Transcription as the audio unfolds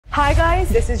Hi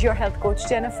guys, this is your health coach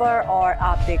Jennifer और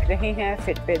आप देख रहे हैं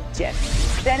फिट विद जेन।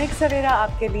 दैनिक सवेरा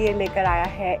आपके लिए लेकर आया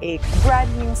है एक brand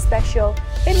new special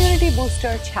immunity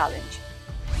booster challenge.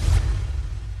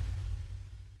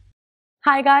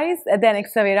 Hi guys, Dainik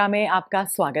Savera में आपका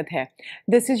स्वागत है।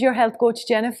 This is your health coach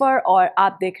Jennifer और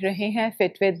आप देख रहे हैं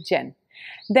फिट विद जेन।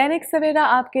 दैनिक सवेरा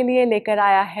आपके लिए लेकर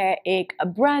आया है एक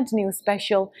brand new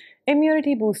special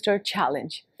immunity booster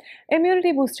challenge.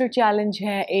 Immunity booster challenge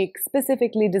है एक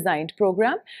specifically designed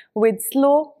programme with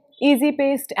slow, easy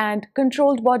paced and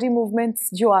controlled body movements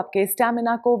जो आपके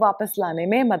स्टैमिना को वापस लाने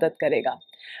में मदद करेगा।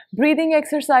 Breathing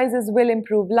exercises will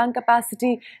improve lung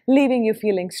capacity, leaving you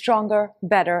feeling stronger,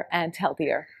 better and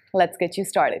healthier. Let's get you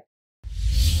started.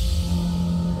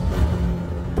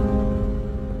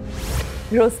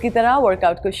 रोज की तरह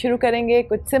वर्कआउट को शुरू करेंगे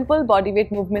कुछ सिंपल बॉडी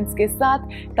वेट मूवमेंट्स के साथ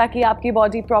ताकि आपकी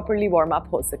बॉडी प्रॉपर्ली वार्म अप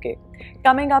हो सके।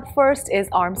 Coming up first is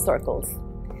arm circles.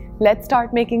 Let's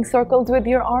start making circles with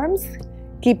your arms.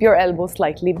 Keep your elbow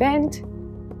slightly bent.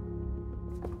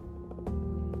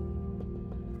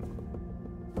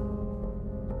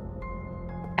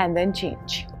 And then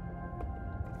change.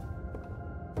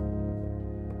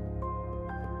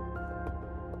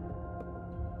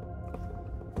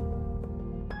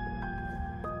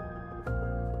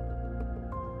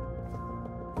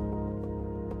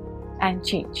 And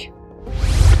change.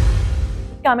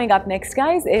 Coming up next,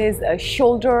 guys, is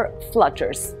shoulder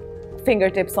flutters.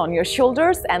 Fingertips on your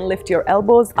shoulders and lift your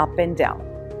elbows up and down.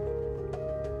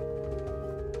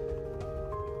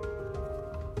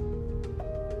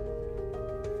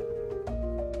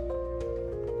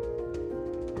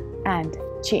 And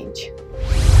change.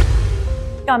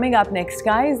 Coming up next,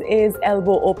 guys, is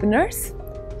elbow openers.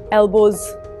 Elbows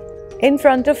in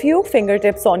front of you,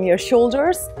 fingertips on your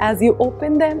shoulders as you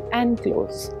open them and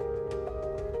close.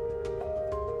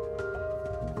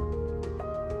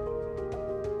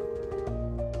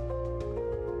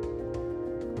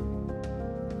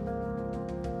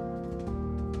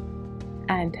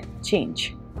 And change.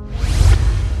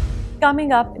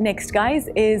 Coming up next,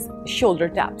 guys, is shoulder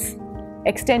taps.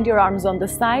 Extend your arms on the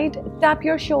side, tap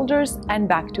your shoulders and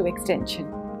back to extension.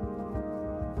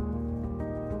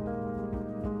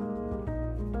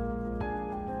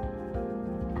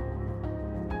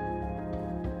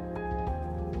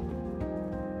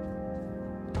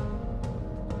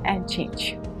 And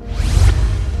change.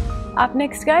 Up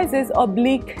next, guys, is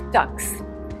oblique tucks.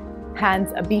 Hands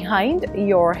behind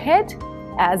your head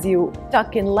as you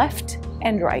tuck in left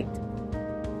and right.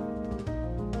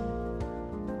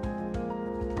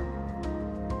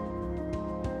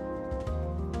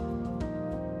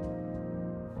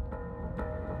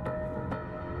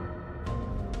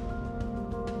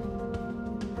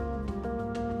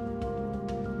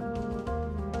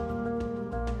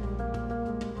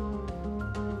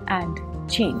 And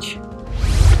change.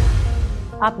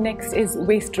 Up next is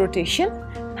waist rotation.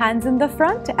 Hands in the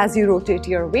front as you rotate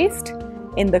your waist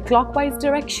in the clockwise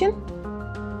direction.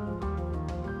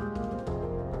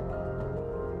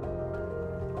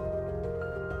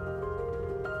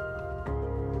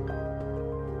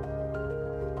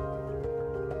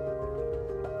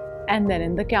 And then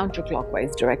in the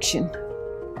counterclockwise direction.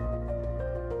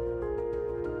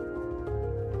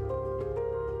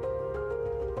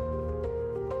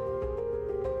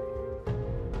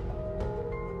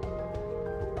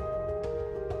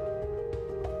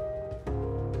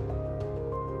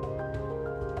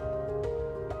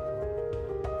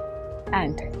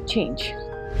 And change.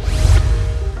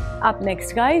 Up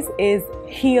next, guys, is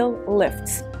heel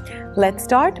lifts. Let's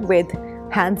start with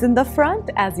hands in the front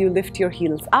as you lift your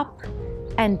heels up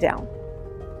and down.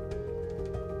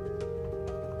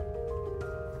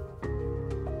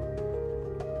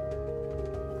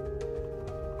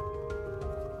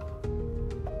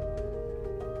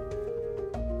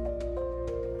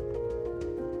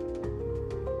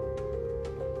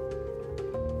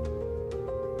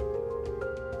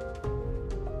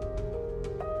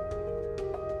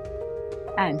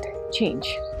 And change.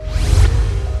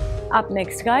 Up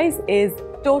next, guys, is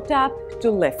toe tap to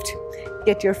lift.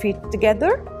 Get your feet together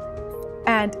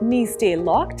and knees stay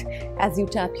locked as you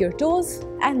tap your toes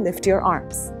and lift your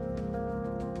arms.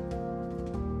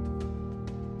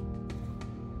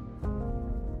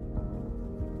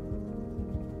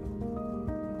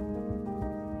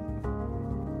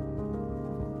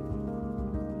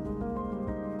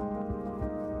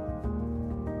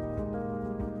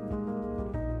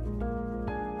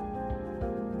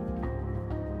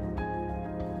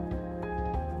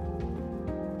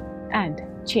 And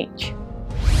change.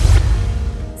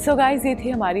 So guys, ये थी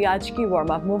हमारी आज की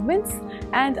warm up movements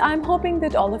and I'm hoping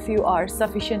that all of you are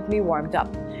sufficiently warmed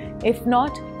up. If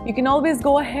not, You can always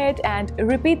go ahead and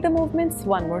repeat the movements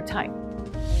one more time.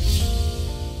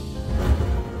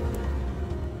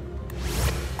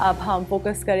 अब हम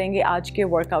focus करेंगे आज के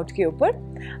वर्कआउट के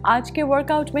ऊपर। आज के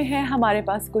वर्कआउट में है हमारे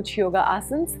पास कुछ yoga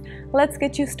asanas. Let's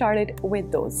get you started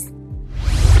with those.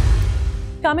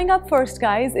 Coming up first,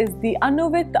 guys, is the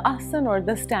Anuvit Asana or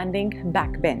the standing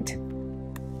back bend.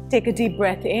 Take a deep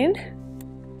breath in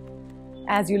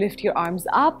as you lift your arms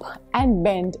up and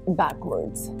bend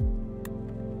backwards.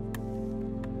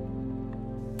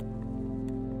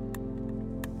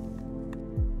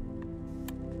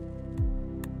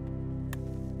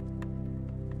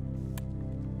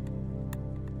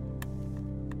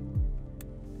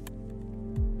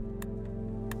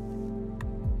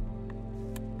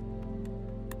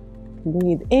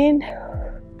 Breathe in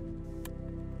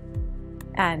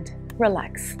and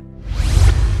relax.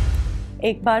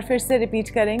 एक बार फिर से repeat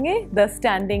करेंगे the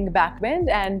standing back bend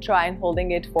and try and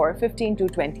holding it for 15 to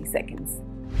 20 seconds.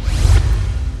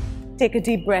 Take a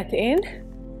deep breath in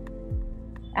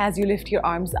as you lift your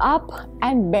arms up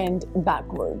and bend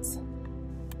backwards.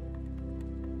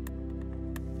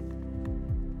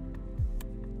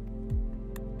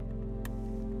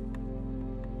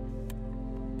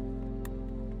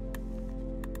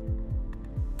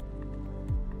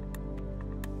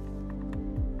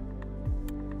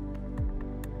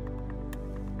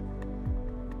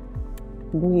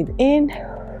 Breathe in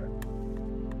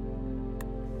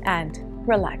and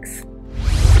relax.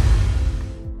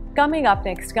 Coming up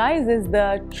next, guys, is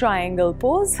the triangle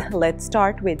pose. Let's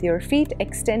start with your feet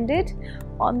extended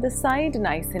on the side,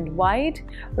 nice and wide.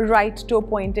 Right toe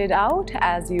pointed out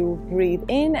as you breathe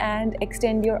in and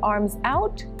extend your arms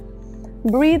out.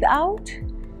 Breathe out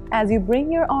as you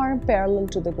bring your arm parallel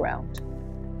to the ground.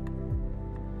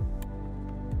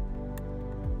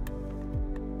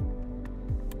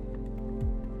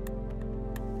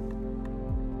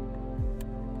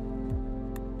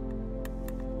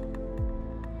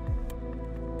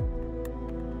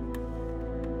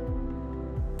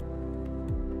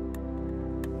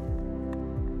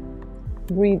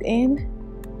 Breathe in,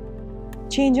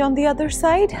 change on the other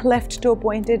side, left toe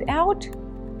pointed out,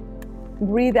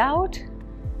 breathe out,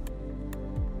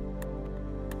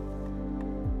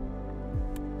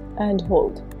 and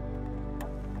hold.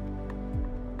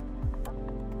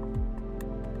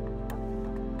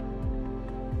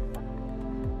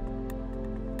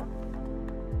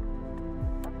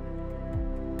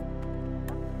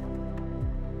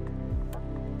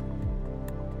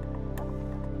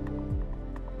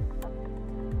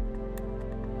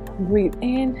 Breathe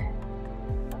in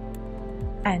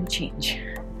and change.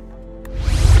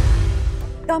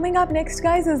 Coming up next,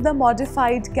 guys, is the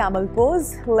modified camel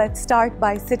pose. Let's start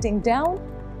by sitting down.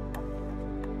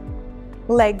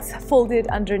 Legs folded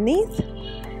underneath,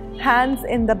 hands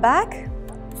in the back,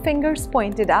 fingers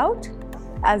pointed out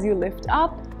as you lift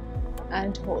up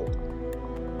and hold.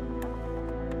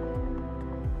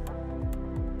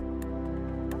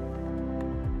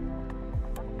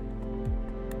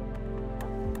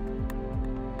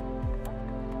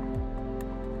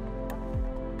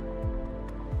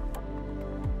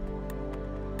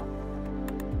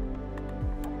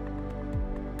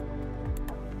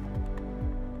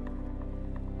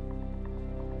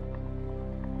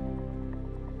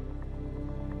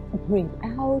 Breathe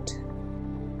out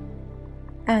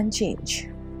and change.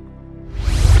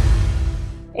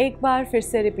 एक बार फिर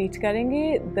से repeat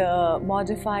करेंगे the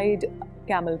modified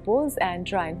camel pose and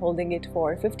try and holding it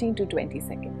for 15 to 20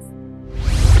 seconds.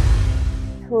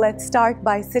 Let's start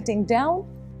by sitting down.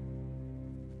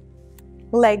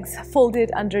 Legs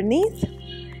folded underneath,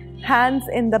 hands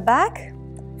in the back,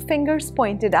 fingers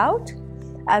pointed out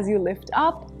as you lift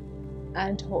up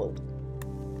and hold.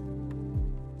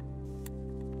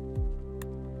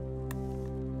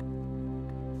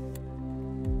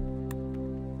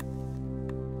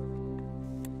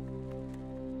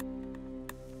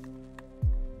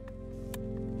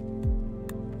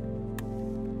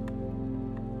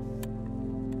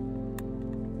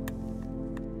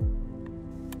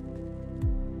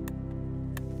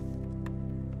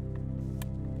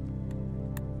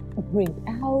 Breathe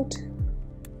out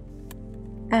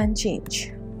and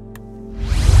change.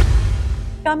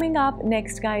 Coming up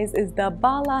next, guys, is the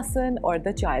Balasana or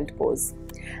the child pose.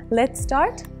 Let's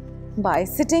start by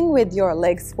sitting with your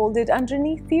legs folded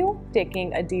underneath you,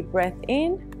 taking a deep breath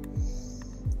in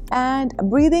and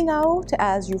breathing out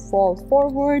as you fall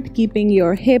forward, keeping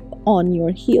your hip on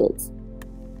your heels.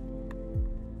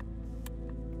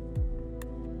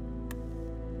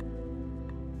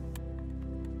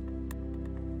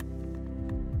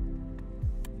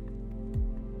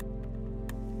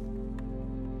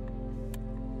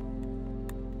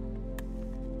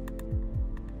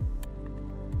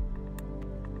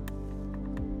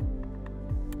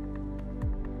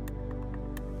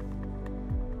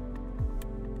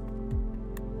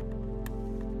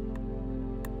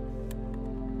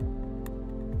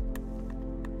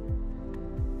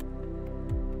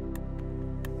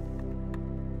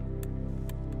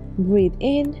 Breathe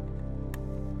in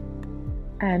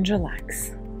and relax.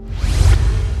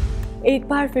 एक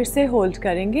बार फिर से hold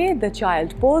करेंगे the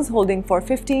child pose, holding for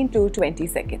 15 to 20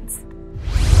 seconds.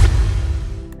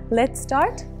 Let's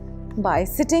start by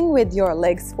sitting with your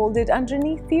legs folded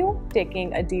underneath you,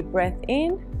 taking a deep breath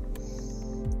in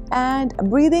and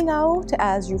breathing out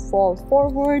as you fall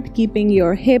forward, keeping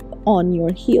your hip on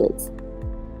your heels.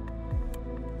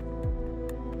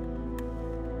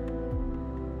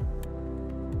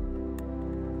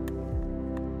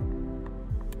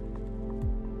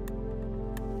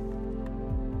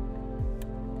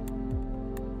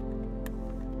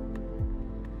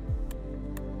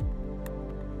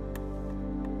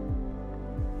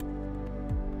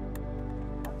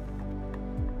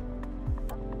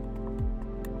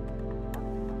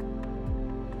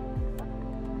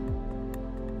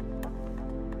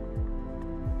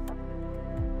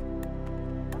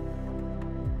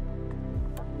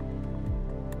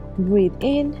 Breathe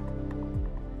in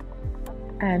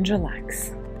and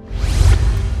relax.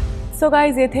 So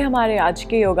guys, ये थे हमारे आज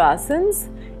के योगासन्स.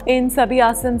 इन सभी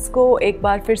आसन्स को एक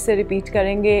बार फिर से रिपीट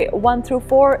करेंगे 1 through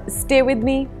 4. Stay with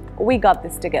me. We got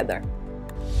this together.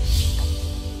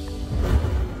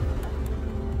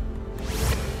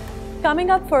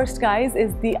 Coming up first, guys,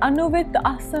 is the Anuvit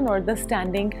Asana, or the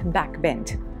standing back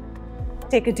bend.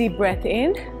 Take a deep breath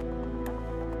in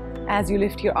as you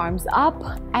lift your arms up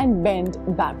and bend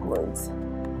backwards.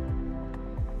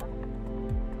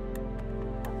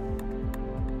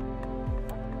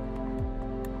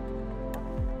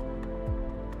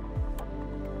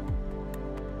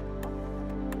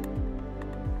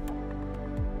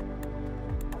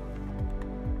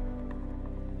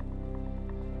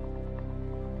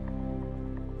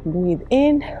 Breathe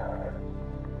in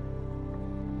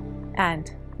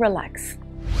and relax.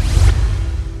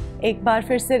 एक बार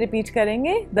फिर से repeat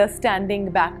करेंगे the standing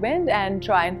back bend and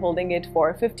try and holding it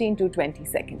for 15 to 20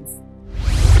 seconds.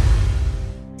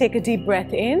 Take a deep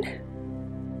breath in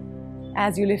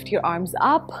as you lift your arms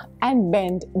up and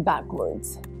bend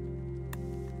backwards.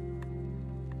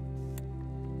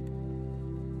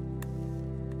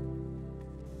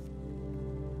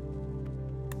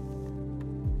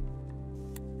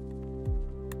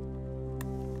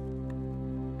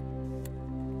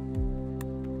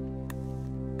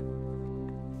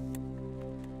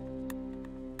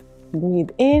 Breathe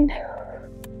in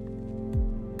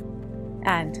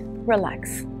and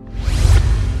relax.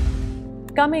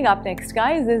 Coming up next,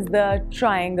 guys, is the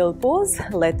triangle pose.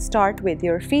 Let's start with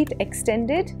your feet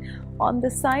extended on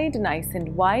the side, nice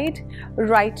and wide.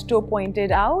 Right toe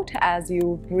pointed out as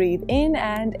you breathe in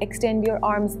and extend your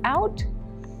arms out.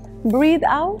 Breathe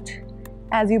out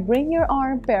as you bring your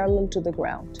arm parallel to the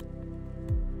ground.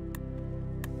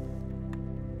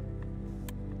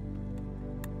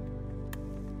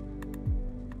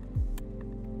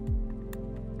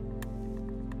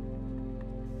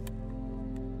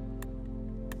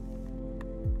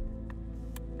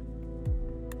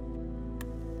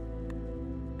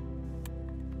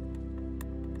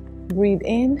 Breathe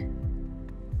in,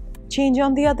 change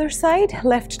on the other side,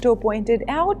 left toe pointed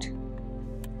out,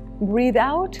 breathe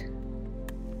out,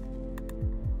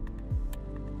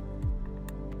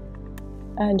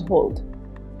 and hold.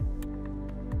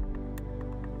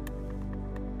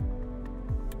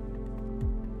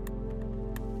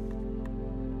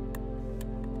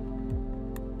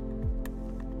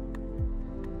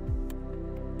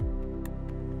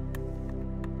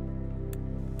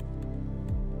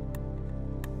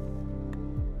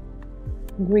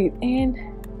 Breathe in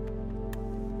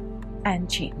and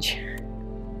change.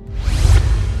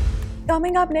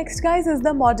 Coming up next, guys, is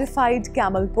the modified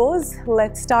camel pose.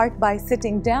 Let's start by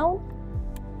sitting down.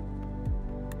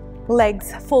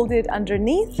 Legs folded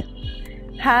underneath,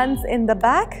 hands in the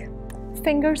back,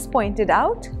 fingers pointed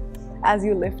out as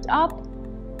you lift up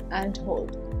and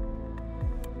hold.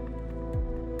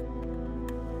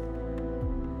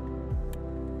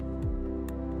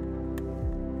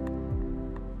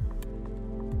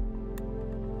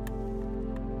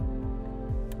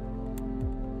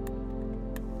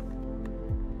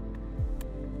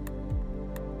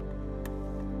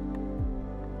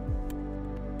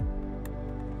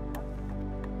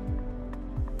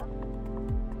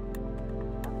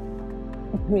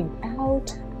 Breathe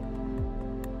out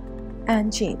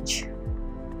and change.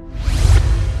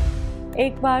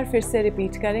 एक बार फिर से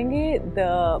repeat करेंगे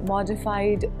the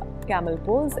modified camel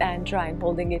pose and try and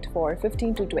holding it for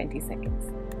 15 to 20 seconds.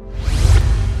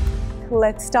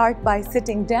 Let's start by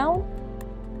sitting down.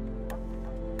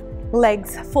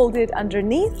 Legs folded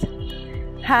underneath,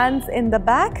 hands in the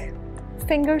back,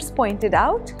 fingers pointed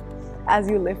out as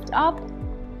you lift up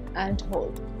and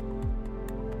hold.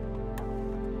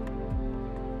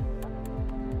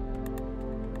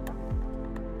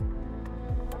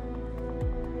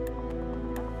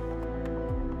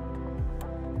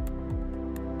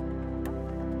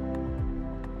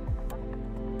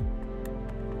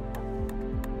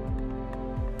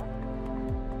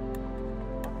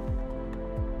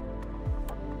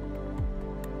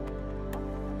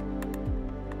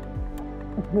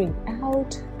 breathe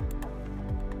out,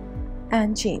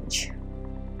 and change.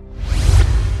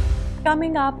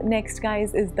 Coming up next,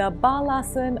 guys, is the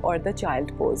Balasana or the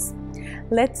child pose.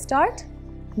 Let's start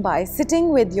by sitting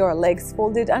with your legs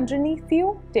folded underneath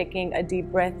you, taking a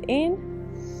deep breath in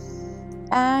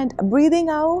and breathing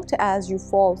out as you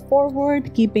fall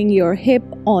forward, keeping your hip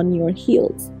on your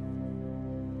heels.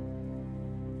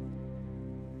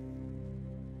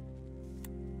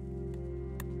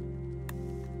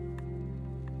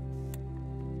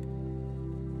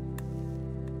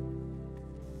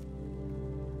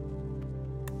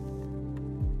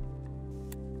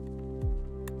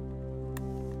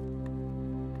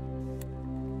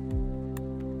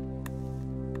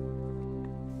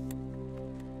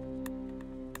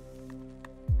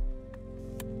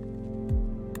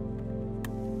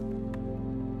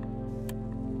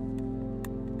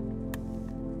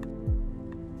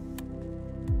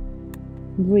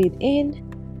 Breathe in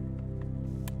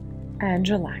and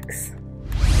relax.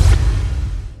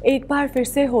 एक बार फिर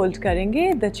से hold करेंगे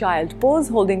the child pose,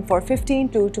 holding for 15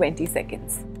 to 20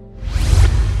 seconds.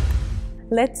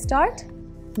 Let's start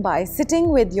by sitting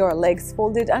with your legs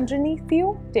folded underneath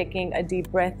you, taking a deep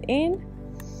breath in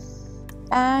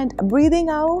and breathing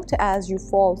out as you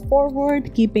fall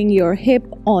forward, keeping your hip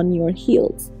on your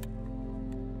heels.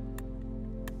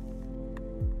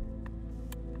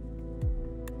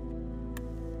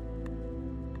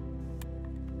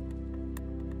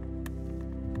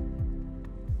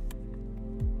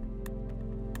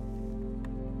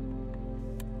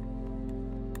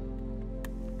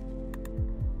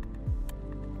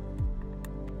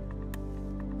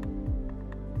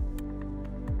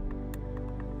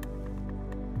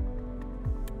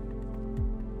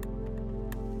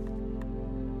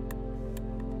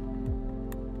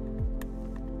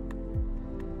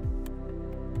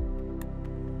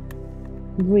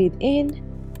 Breathe in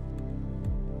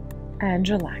and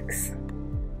relax.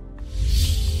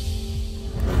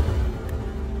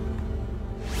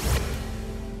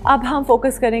 अब हम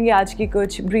focus करेंगे आज की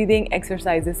कुछ breathing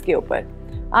exercises के ऊपर।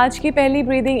 आज की पहली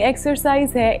ब्रीदिंग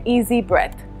एक्सरसाइज है easy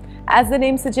breath. As the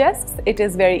name suggests, it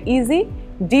is very easy.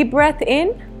 Deep breath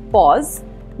in, pause,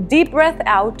 deep breath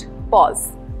out, pause.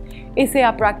 इसे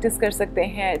आप प्रैक्टिस कर सकते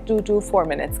हैं 2 to 4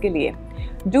 minutes के लिए।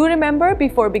 Do remember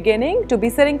before beginning to be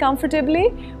sitting comfortably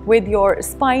with your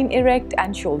spine erect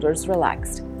and shoulders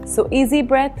relaxed. So easy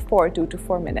breath for 2 to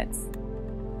 4 minutes.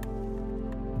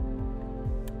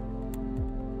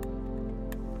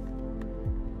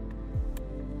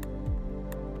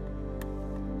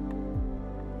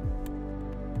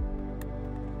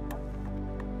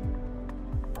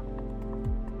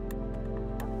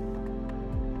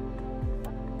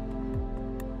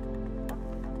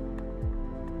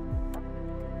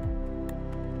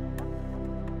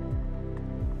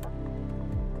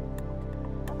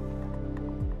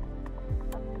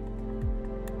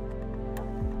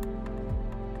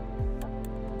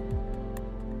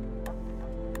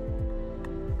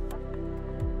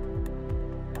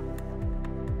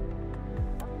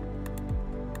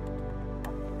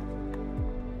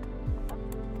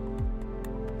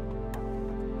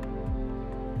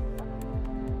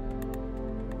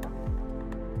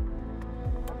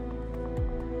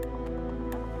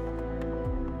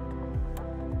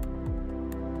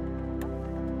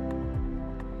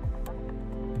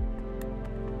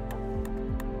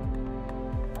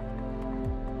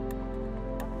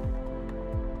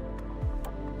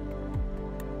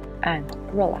 And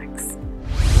relax.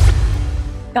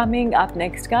 Coming up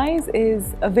next, guys, is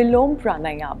Vilom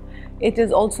Pranayam. It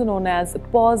is also known as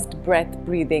paused breath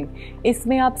breathing.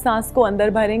 इसमें आप सांस को अंदर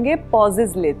भरेंगे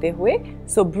pauses लेते हुए.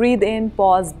 So breathe in,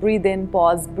 pause, breathe in,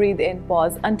 pause, breathe in,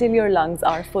 pause until your lungs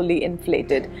are fully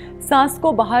inflated. सांस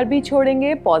को बाहर भी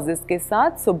छोड़ेंगे pauses के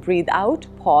साथ. So breathe out,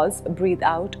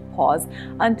 pause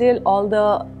until all the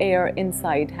air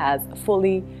inside has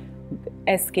fully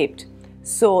escaped.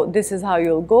 So this is how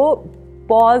you'll go.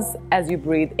 Pause as you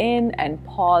breathe in and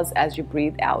pause as you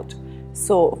breathe out.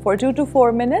 So for 2 to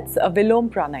 4 minutes, a Vilom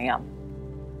Pranayam.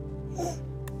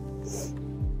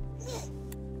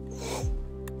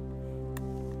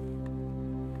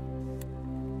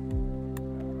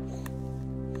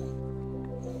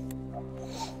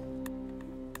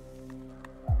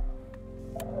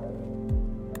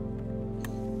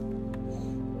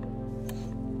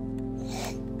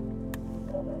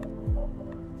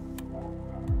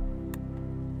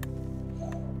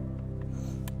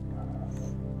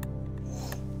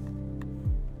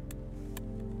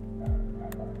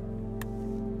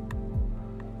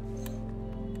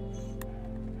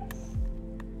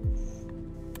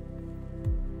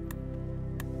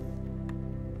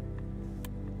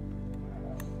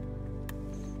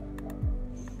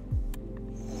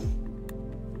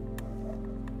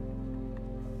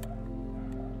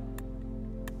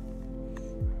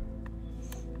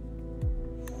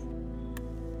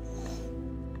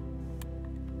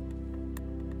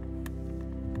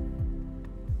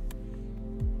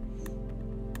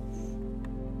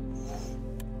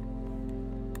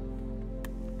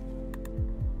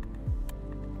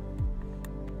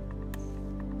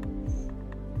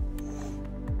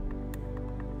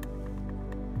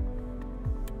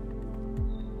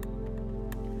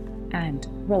 and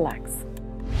relax.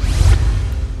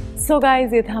 So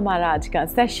guys, ये था हमारा आज का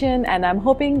session and I'm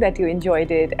hoping that you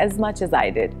enjoyed it as much as I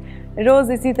did.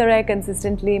 रोज़ इसी तरह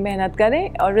consistently मेहनत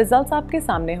करें और रिजल्ट्स आपके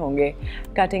सामने होंगे।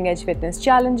 कटिंग एज फिटनेस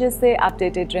चैलेंजेस से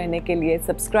अपडेटेड रहने के लिए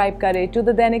सब्सक्राइब करें to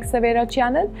the Dainik Savera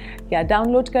channel या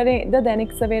डाउनलोड करें द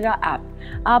दैनिक सवेरा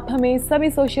ऐप। आप हमें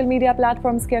सभी सोशल मीडिया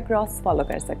प्लेटफॉर्म्स के अक्रॉस फॉलो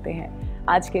कर सकते हैं।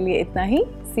 आज के लिए इतना ही।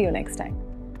 सी यू नेक्स्ट टाइम।